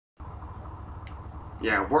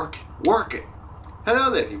Yeah, work it. Hello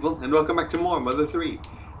there, people, and welcome back to more Mother 3.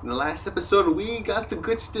 In the last episode, we got the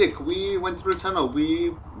good stick. We went through a tunnel.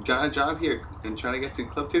 We got a job here and trying to get to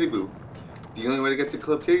Club Titty Boo. The only way to get to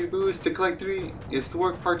Club Titty Boo is to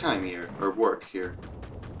work part-time here, or work here.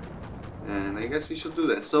 And I guess we should do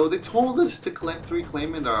that. So they told us to collect 3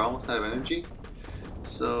 claimants that are almost out of energy.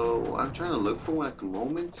 So I'm trying to look for one at the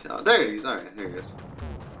moment. Oh, there it is. Alright, here it is.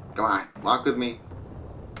 Come on, walk with me.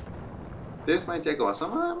 This might take a while, so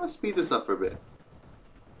I'm gonna speed this up for a bit.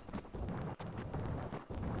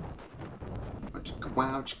 Chicka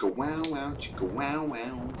wow, chicka wow, wow, chicka wow,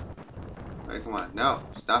 wow. Alright, come on. No,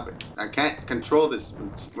 stop it. I can't control this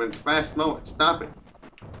when it's fast mode. Stop it.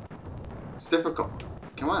 It's difficult.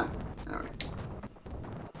 Come on. Alright.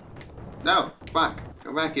 No, fuck.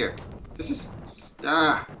 Go back here. This is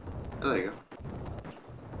oh, there you go.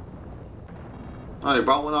 Oh, you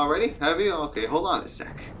brought one already? Have you? Okay, hold on a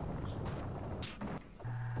sec.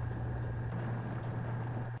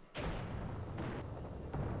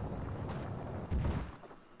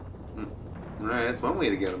 Alright, that's one way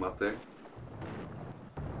to get him up there.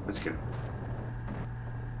 Let's go.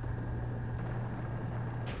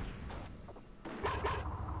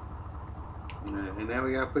 Alright, and now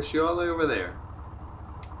we gotta push you all the way over there.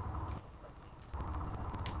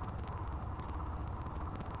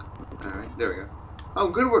 Alright, there we go. Oh,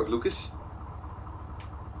 good work, Lucas.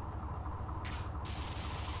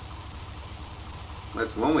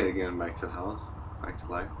 That's one way to get him back to health. Back to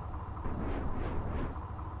life.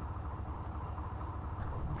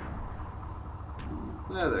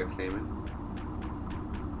 Another claimant.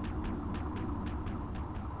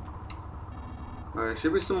 Alright,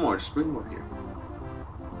 should be some more. Just bring more here.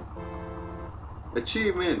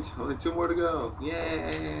 Achievement! Only 2 more to go.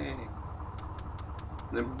 Yay!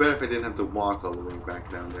 And it'd be better if I didn't have to walk all the way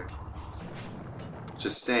back down there.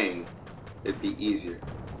 Just saying, it'd be easier.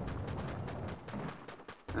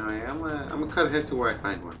 Alright, I'm gonna cut ahead to where I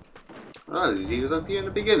find one. Oh, he was up here in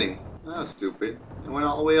the beginning. That was stupid. I went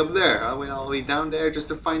all the way up there. I went all the way down there just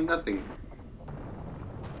to find nothing.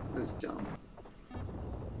 That's dumb.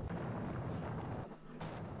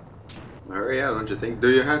 Hurry up, don't you think? Do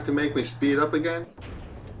you have to make me speed up again?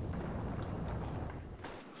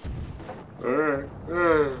 Alright.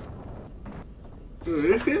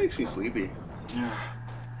 This guy makes me sleepy. Yeah.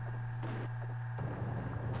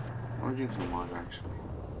 I'll drink some water, actually.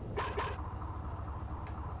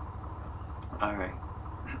 Alright.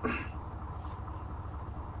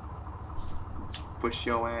 Let's push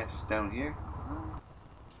your ass down here.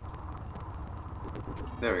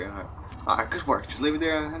 There we go. Alright. Alright, good work. Just leave it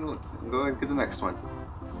there and go and get the next one.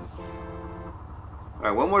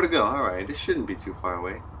 Alright, one more to go. Alright, this shouldn't be too far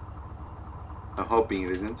away. I'm hoping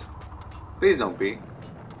it isn't. Please don't be.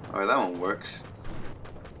 Alright, that one works.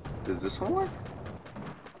 Does this one work?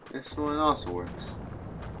 This one also works.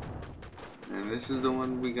 And this is the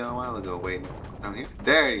one we got a while ago. Wait, no. Down here?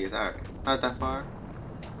 There it is. Alright. Not that far.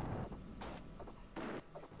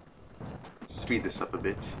 Let's speed this up a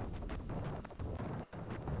bit.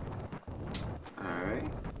 Alright.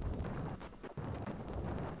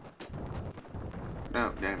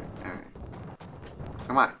 No, damn it. Alright.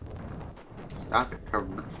 Come on. Stop it. For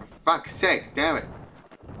fuck's sake. Damn it.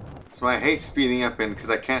 That's why I hate speeding up in, because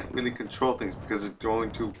I can't really control things because it's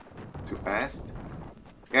going too fast.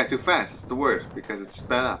 Yeah, too fast. It's the word, because it's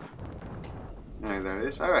sped up. Alright, there it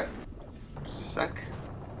is. Alright. Just a sec.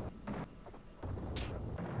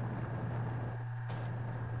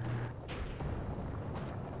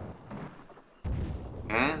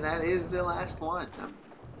 And that is the last one.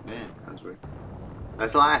 Man, that was weird.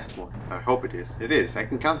 That's the last one. I hope it is. It is. I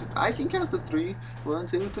can count it. I can count to 3. 1,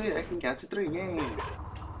 2, 3. I can count to 3. Yay.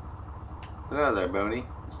 Hello there, Boney.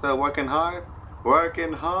 Still working hard?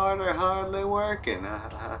 Working hard or hardly working?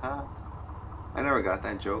 I never got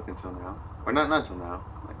that joke until now. Or not until now.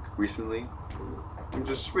 Like, recently. I'm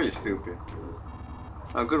just really stupid.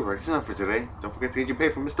 Oh, good work. It's enough for today. Don't forget to get your pay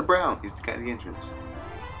from Mr. Brown. He's the guy at the entrance.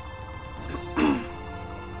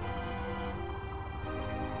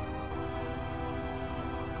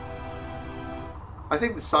 I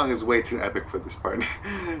think the song is way too epic for this part.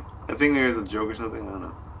 I think there's a joke or something. I don't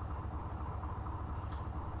know.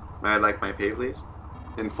 May I like my pay, please?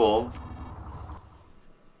 In full.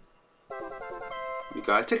 You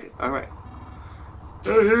got a ticket. Alright.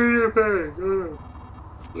 Here's your pay.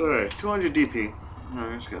 Alright, 200 DP.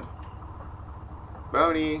 Alright, let's go.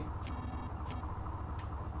 Boney.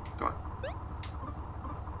 Come on.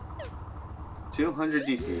 200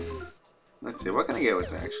 DP. Let's see, what can I get with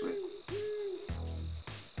that, actually?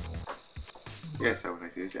 Yes, I would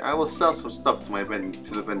like to use it. I will sell some stuff to my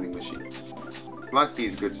to the vending machine. Lock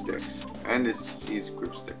these good sticks. And his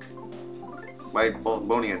group stick. White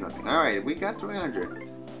Boney has nothing. Alright, we got 300.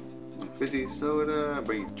 Fizzy soda,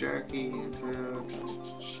 beef jerky,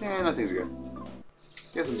 yeah, nothing's good.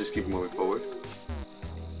 Guess I'm just keep moving forward.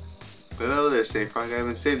 But hello there, Save Frog. I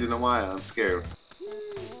haven't saved in a while. I'm scared.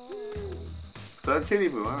 Club Titty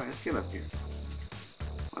Boo. Alright, let's get up here.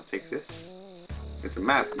 I'll take this. It's a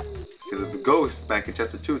map. Because of the ghost back in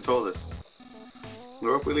chapter 2 told us.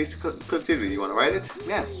 Lord released Club Titty. You want to write it?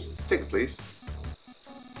 Yes. Take it, please.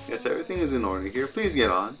 Yes, everything is in order here. Please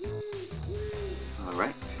get on.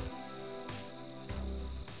 Alright.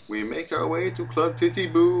 We make our way to Club Titty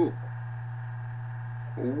Boo.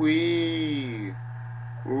 Wee.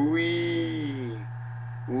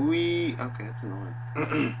 Okay, that's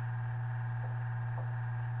annoying.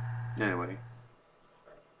 Anyway.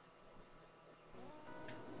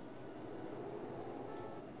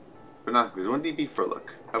 Binoculars. 1 dB for a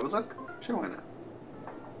look. Have a look? Sure, why not?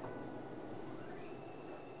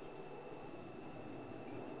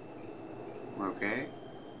 Okay.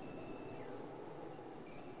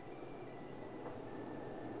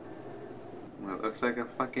 Well, it looks like a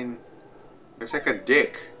fucking... Looks like a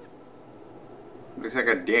dick. Looks like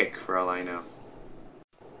a dick, for all I know.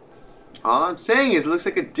 All I'm saying is it looks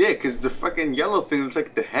like a dick, because the fucking yellow thing looks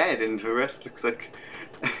like the head, and the rest looks like...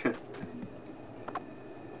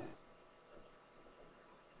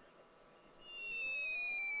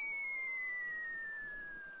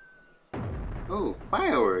 Oh,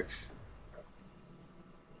 fireworks!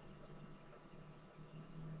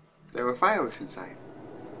 There were fireworks inside.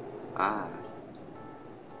 Ah.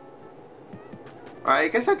 Alright, I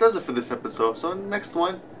guess that does it for this episode. So, in the next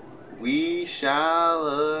one, we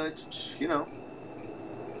shall, you know.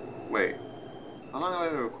 Wait. How long have I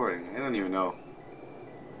been recording? I don't even know.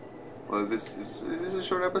 Well, is this a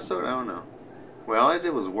short episode? I don't know. Well, all I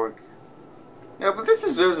did was work. Yeah, but this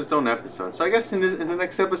deserves its own episode. So I guess in the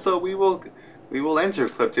next episode, we will enter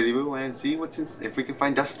Club Titty Boo and see if we can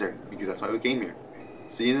find Duster, because that's why we came here.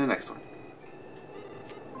 See you in the next one.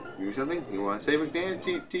 Do something? You want to save a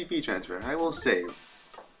TP transfer? I will save.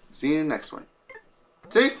 See you in the next one.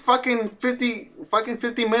 Say fucking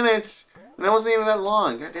 50 minutes, and that wasn't even that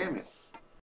long. God damn it.